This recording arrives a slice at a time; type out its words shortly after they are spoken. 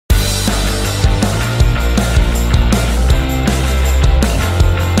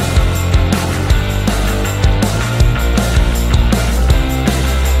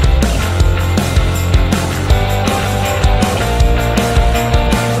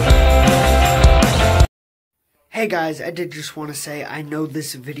Hey guys, I did just want to say, I know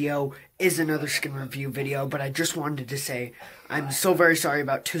this video is another skin review video, but I just wanted to say I'm so very sorry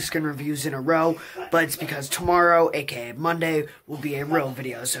about 2 skin reviews in a row, but it's because tomorrow, aka Monday, will be a real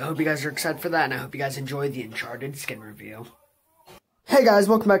video. So I hope you guys are excited for that, and I hope you guys enjoy the Uncharted skin review. Hey guys,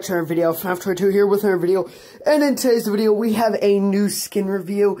 welcome back to our video. FNAF22 here with our video, and in today's video we have a new skin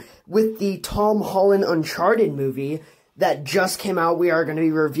review with the Tom Holland Uncharted movie that just came out. We are going to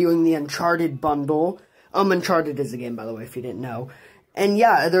be reviewing the Uncharted bundle. Uncharted is a game, by the way, if you didn't know. And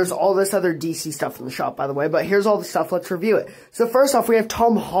yeah, there's all this other DC stuff in the shop, by the way, but here's all the stuff. Let's review it. So first off, we have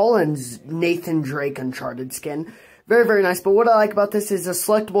Tom Holland's Nathan Drake Uncharted skin. Very, very nice. But what I like about this is the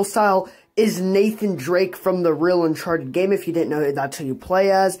selectable style is Nathan Drake from the real Uncharted game. If you didn't know, that's who you play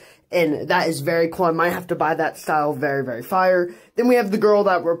as. And that is very cool. I might have to buy that style. Very, very fire. Then we have the girl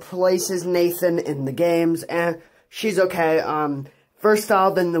that replaces Nathan in the games. And she's okay. First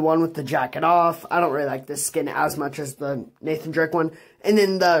style, then the one with the jacket off. I don't really like this skin as much as the Nathan Drake one. And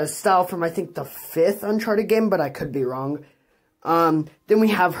then the style from, I think, the 5th Uncharted game, but I could be wrong. Then we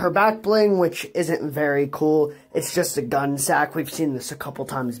have her back bling, which isn't very cool. It's just a gun sack. We've seen this a couple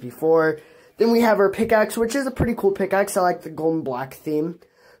times before. Then we have her pickaxe, which is a pretty cool pickaxe. I like the golden black theme.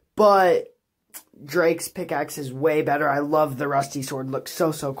 But Drake's pickaxe is way better. I love the rusty sword. Looks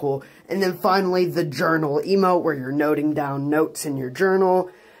so, so cool. And then finally, the journal emote where you're noting down notes in your journal.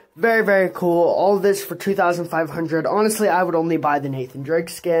 Very, very cool. All of this for $2,500. Honestly, I would only buy the Nathan Drake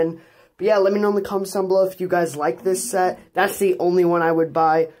skin. But yeah, let me know in the comments down below if you guys like this set. That's the only one I would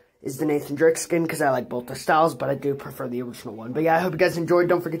buy, is the Nathan Drake skin, because I like both the styles, but I do prefer the original one. But yeah, I hope you guys enjoyed.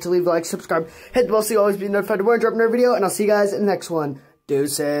 Don't forget to leave a like, subscribe, hit the bell so you always be notified when I drop another video, and I'll see you guys in the next one.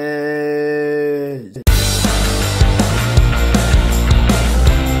 Deuces.